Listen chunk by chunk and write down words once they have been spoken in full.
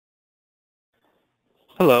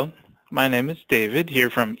Hello, my name is David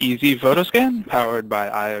here from Easy Photo Scan, powered by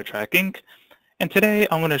IoTrack Inc. And today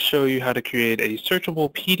I'm going to show you how to create a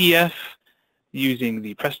searchable PDF using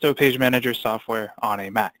the Presto Page Manager software on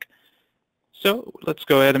a Mac. So let's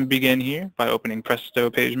go ahead and begin here by opening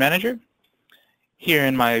Presto Page Manager. Here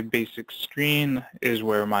in my basic screen is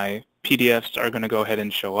where my PDFs are going to go ahead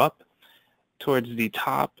and show up. Towards the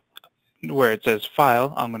top where it says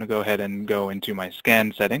File, I'm going to go ahead and go into my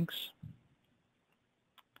scan settings.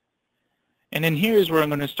 And in here is where I'm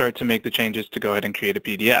going to start to make the changes to go ahead and create a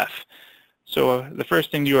PDF. So the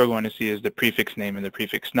first thing you are going to see is the prefix name and the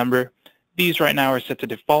prefix number. These right now are set to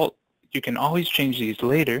default. You can always change these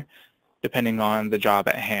later depending on the job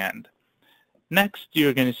at hand. Next,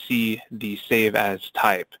 you're going to see the Save As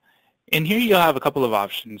type. In here you'll have a couple of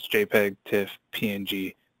options: JPEG, TIFF,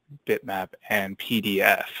 PNG, bitmap, and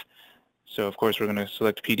PDF. So of course we're going to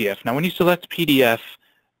select PDF. Now when you select PDF,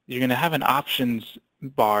 you're going to have an options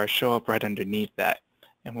bar show up right underneath that.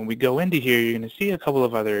 And when we go into here, you're going to see a couple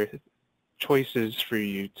of other choices for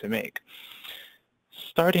you to make.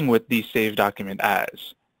 Starting with the Save Document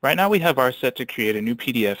As. Right now we have ours set to create a new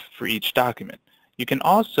PDF for each document. You can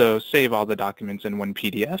also save all the documents in one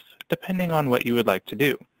PDF depending on what you would like to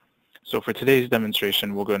do. So for today's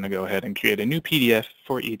demonstration, we're going to go ahead and create a new PDF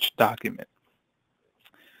for each document.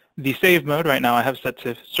 The save mode right now I have set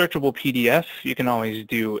to searchable PDF. You can always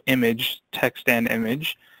do image, text, and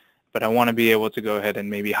image, but I want to be able to go ahead and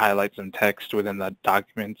maybe highlight some text within the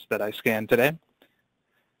documents that I scanned today.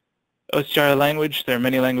 OCR language, there are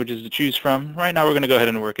many languages to choose from. Right now we're going to go ahead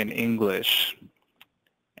and work in English.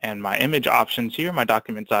 And my image options here, my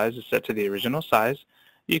document size is set to the original size.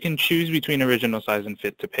 You can choose between original size and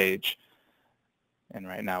fit to page. And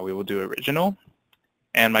right now we will do original.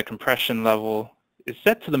 And my compression level is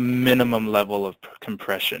set to the minimum level of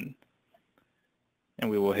compression.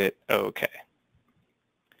 And we will hit OK.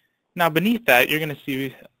 Now beneath that, you're going to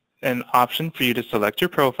see an option for you to select your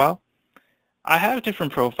profile. I have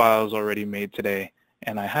different profiles already made today,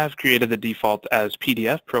 and I have created the default as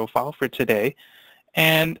PDF profile for today.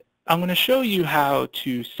 And I'm going to show you how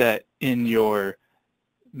to set in your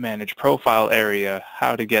Manage Profile area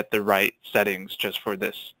how to get the right settings just for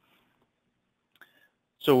this.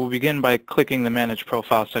 So we'll begin by clicking the Manage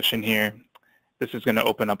Profile section here. This is going to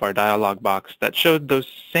open up our dialog box that showed those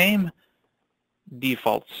same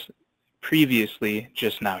defaults previously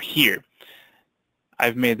just now here.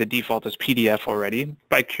 I've made the default as PDF already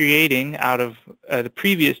by creating out of the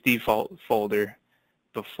previous default folder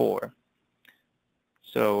before.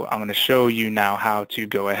 So I'm going to show you now how to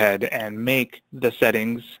go ahead and make the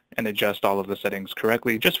settings and adjust all of the settings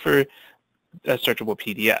correctly just for a searchable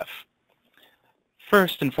PDF.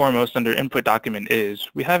 First and foremost, under Input Document Is,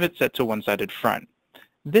 we have it set to one-sided front.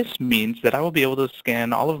 This means that I will be able to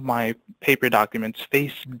scan all of my paper documents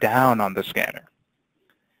face down on the scanner.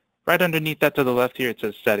 Right underneath that to the left here it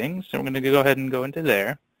says Settings, and we're going to go ahead and go into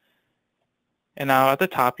there. And now at the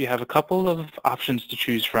top you have a couple of options to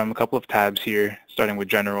choose from, a couple of tabs here, starting with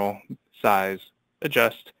General, Size,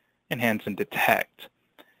 Adjust, Enhance, and Detect.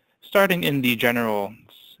 Starting in the General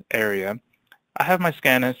area, I have my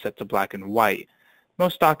scanner set to black and white.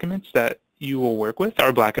 Most documents that you will work with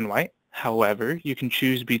are black and white. However, you can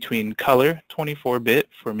choose between color 24-bit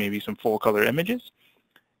for maybe some full color images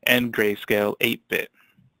and grayscale 8-bit.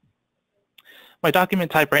 My document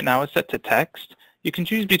type right now is set to text. You can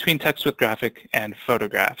choose between text with graphic and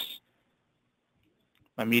photographs.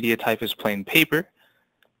 My media type is plain paper,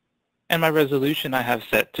 and my resolution I have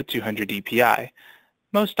set to 200 dpi.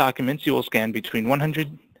 Most documents you will scan between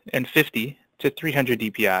 150 to 300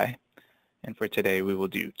 dpi, and for today we will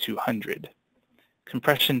do 200.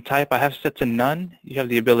 Compression type I have set to none. You have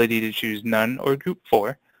the ability to choose none or group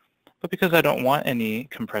 4, but because I don't want any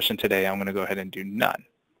compression today, I'm going to go ahead and do none.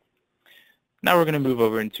 Now we're going to move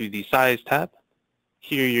over into the Size tab.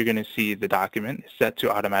 Here you're going to see the document is set to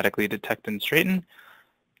automatically detect and straighten.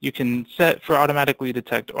 You can set for automatically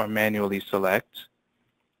detect or manually select.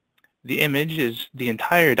 The image is the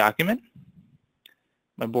entire document.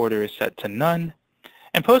 My border is set to none.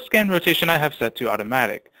 And post-scan rotation I have set to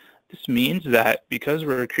automatic. This means that because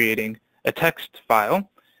we're creating a text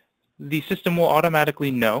file, the system will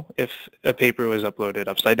automatically know if a paper was uploaded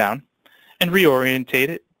upside down and reorientate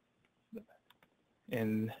it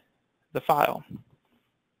in the file.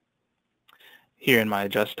 Here in my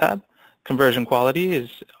Adjust tab, conversion quality is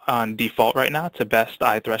on default right now to best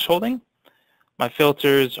eye thresholding. My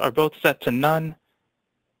filters are both set to none,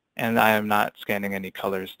 and I am not scanning any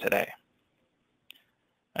colors today.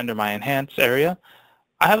 Under my Enhance area,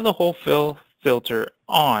 I have the whole fill filter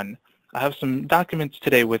on. I have some documents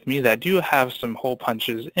today with me that do have some hole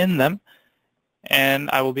punches in them, and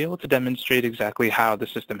I will be able to demonstrate exactly how the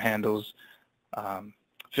system handles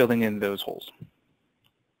filling in those holes.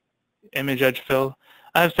 Image edge fill,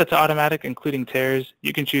 I have set to automatic, including tears.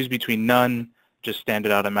 You can choose between none, just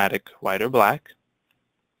standard automatic, white or black.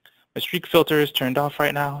 My streak filter is turned off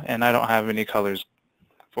right now, and I don't have any colors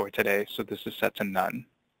for today, so this is set to none.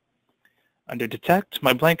 Under Detect,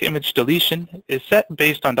 my blank image deletion is set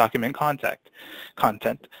based on document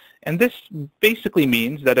content. And this basically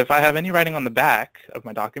means that if I have any writing on the back of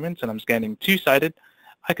my documents and I'm scanning two-sided,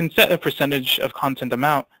 I can set a percentage of content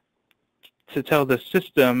amount to tell the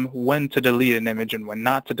system when to delete an image and when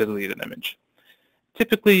not to delete an image.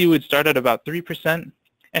 Typically, you would start at about 3%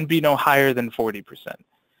 and be no higher than 40%.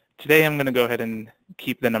 Today, I'm going to go ahead and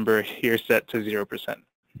keep the number here set to 0%.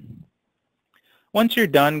 Once you're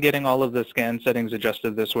done getting all of the scan settings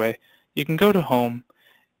adjusted this way, you can go to Home.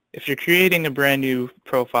 If you're creating a brand new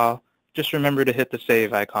profile, just remember to hit the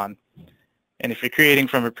Save icon. And if you're creating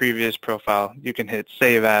from a previous profile, you can hit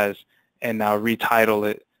Save As and now retitle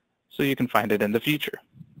it so you can find it in the future.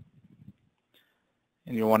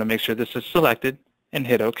 And you'll want to make sure this is selected and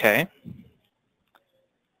hit OK.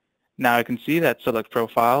 Now I can see that Select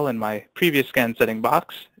Profile in my previous scan setting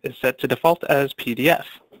box is set to default as PDF.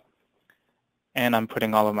 And I'm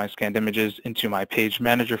putting all of my scanned images into my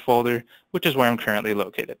PageManager folder, which is where I'm currently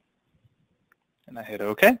located. And I hit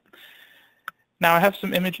OK. Now I have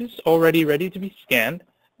some images already ready to be scanned,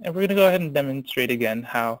 and we're going to go ahead and demonstrate again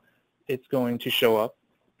how it's going to show up.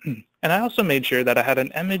 And I also made sure that I had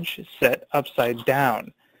an image set upside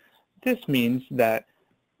down. This means that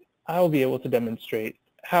I will be able to demonstrate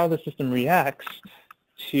how the system reacts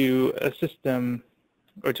to a system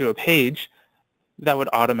or to a page that would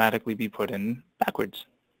automatically be put in backwards.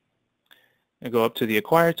 I go up to the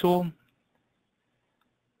Acquire tool,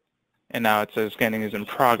 and now it says scanning is in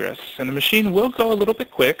progress. And the machine will go a little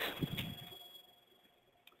bit quick,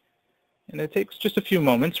 and it takes just a few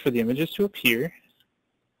moments for the images to appear.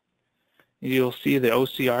 You'll see the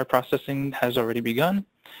OCR processing has already begun,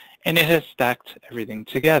 and it has stacked everything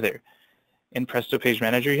together. In Presto Page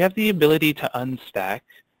Manager, you have the ability to unstack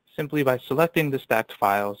simply by selecting the stacked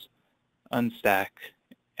files, unstack,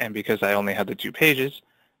 and because I only had the 2 pages,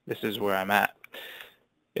 this is where I'm at.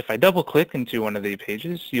 If I double-click into one of the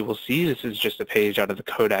pages, you will see this is just a page out of the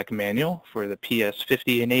Kodak manual for the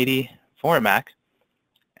PS50 and 80 for Mac.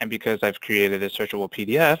 And because I've created a searchable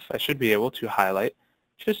PDF, I should be able to highlight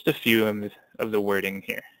just a few of the wording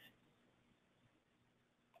here.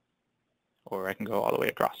 Or I can go all the way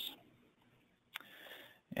across.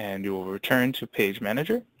 And you will return to Page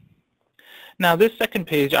Manager. Now this second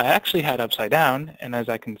page I actually had upside down, and as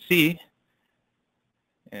I can see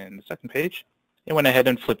in the second page, it went ahead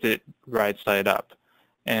and flipped it right side up.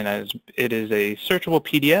 And as it is a searchable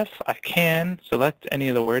PDF, I can select any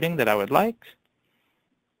of the wording that I would like.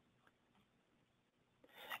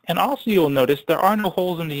 And also you'll notice there are no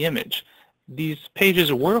holes in the image. These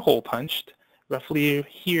pages were hole punched. Roughly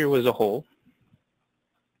here was a hole.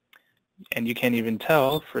 And you can't even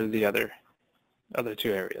tell for the other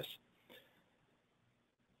 2 areas.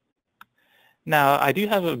 Now I do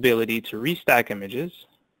have the ability to restack images,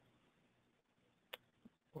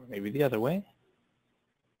 or maybe the other way,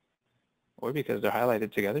 or because they're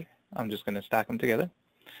highlighted together, I'm just going to stack them together.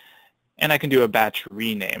 And I can do a batch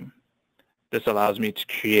rename. This allows me to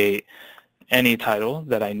create any title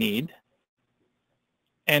that I need,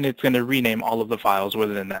 and it's going to rename all of the files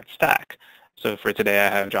within that stack. So for today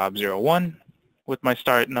I have job 01 with my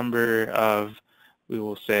start number of, we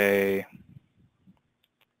will say,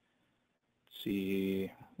 let's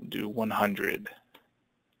see, we'll do 100,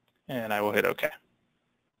 and I will hit OK.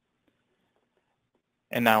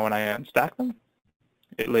 And now when I unstack them,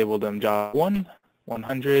 it labeled them job 1,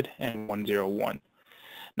 100, and 101.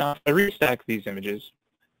 Now if I restack these images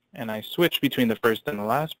and I switch between the first and the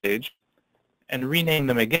last page and rename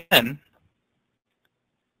them again,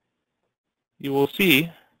 you will see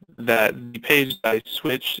that the page that I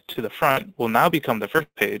switched to the front will now become the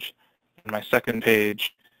first page, and my second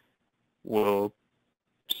page will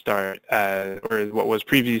start as, or what was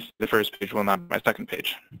previously the first page will now be my second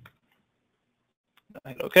page. I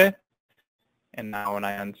hit OK, and now when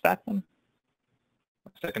I unstack them,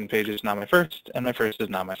 my second page is now my first, and my first is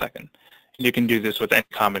now my second. And you can do this with any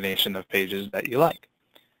combination of pages that you like.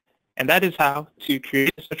 And that is how to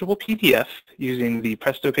create a searchable PDF using the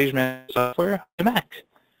Presto Page Manager software on Mac.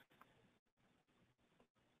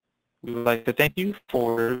 We would like to thank you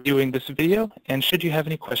for viewing this video, and should you have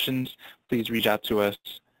any questions, please reach out to us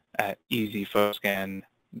at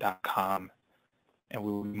easyphotoscan.com, and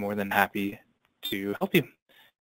we will be more than happy to help you.